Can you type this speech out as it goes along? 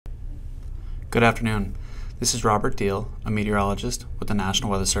Good afternoon. This is Robert Deal, a meteorologist with the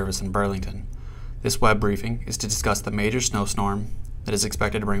National Weather Service in Burlington. This web briefing is to discuss the major snowstorm that is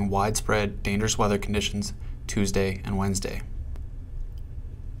expected to bring widespread dangerous weather conditions Tuesday and Wednesday.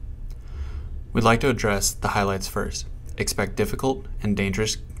 We'd like to address the highlights first. Expect difficult and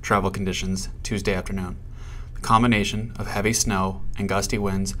dangerous travel conditions Tuesday afternoon. The combination of heavy snow and gusty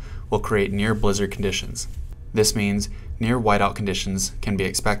winds will create near blizzard conditions. This means near whiteout conditions can be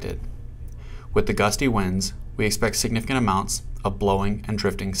expected. With the gusty winds, we expect significant amounts of blowing and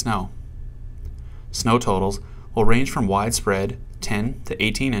drifting snow. Snow totals will range from widespread 10 to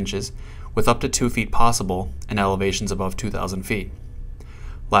 18 inches with up to 2 feet possible in elevations above 2,000 feet.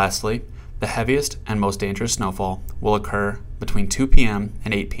 Lastly, the heaviest and most dangerous snowfall will occur between 2 p.m.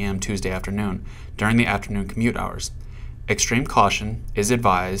 and 8 p.m. Tuesday afternoon during the afternoon commute hours. Extreme caution is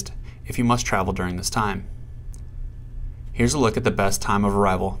advised if you must travel during this time. Here's a look at the best time of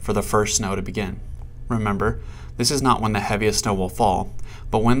arrival for the first snow to begin. Remember, this is not when the heaviest snow will fall,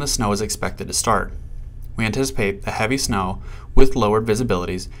 but when the snow is expected to start. We anticipate the heavy snow with lowered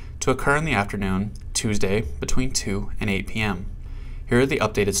visibilities to occur in the afternoon Tuesday between 2 and 8 p.m. Here are the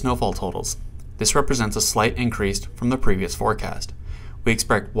updated snowfall totals. This represents a slight increase from the previous forecast. We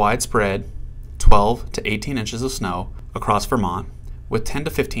expect widespread 12 to 18 inches of snow across Vermont, with 10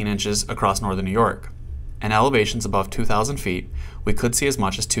 to 15 inches across northern New York. And elevations above 2,000 feet, we could see as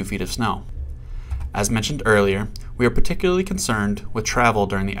much as 2 feet of snow. As mentioned earlier, we are particularly concerned with travel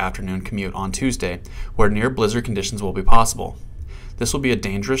during the afternoon commute on Tuesday, where near blizzard conditions will be possible. This will be a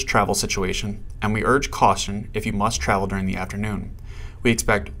dangerous travel situation, and we urge caution if you must travel during the afternoon. We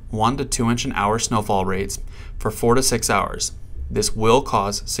expect 1 to 2 inch an hour snowfall rates for 4 to 6 hours. This will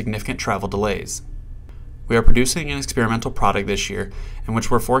cause significant travel delays. We are producing an experimental product this year in which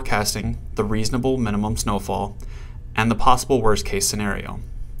we're forecasting the reasonable minimum snowfall and the possible worst case scenario.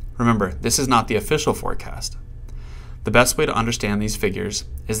 Remember, this is not the official forecast. The best way to understand these figures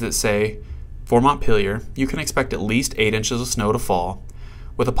is that, say, for Montpelier, you can expect at least 8 inches of snow to fall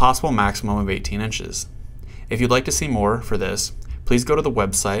with a possible maximum of 18 inches. If you'd like to see more for this, please go to the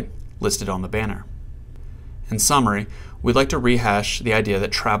website listed on the banner. In summary, we'd like to rehash the idea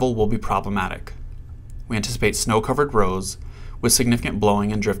that travel will be problematic. We anticipate snow-covered roads with significant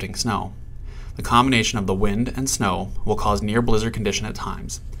blowing and drifting snow. The combination of the wind and snow will cause near blizzard condition at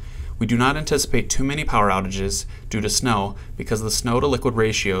times. We do not anticipate too many power outages due to snow because the snow-to-liquid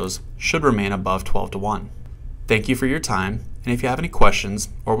ratios should remain above 12 to 1. Thank you for your time, and if you have any questions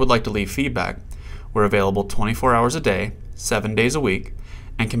or would like to leave feedback, we're available 24 hours a day, 7 days a week,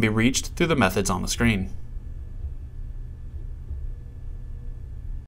 and can be reached through the methods on the screen.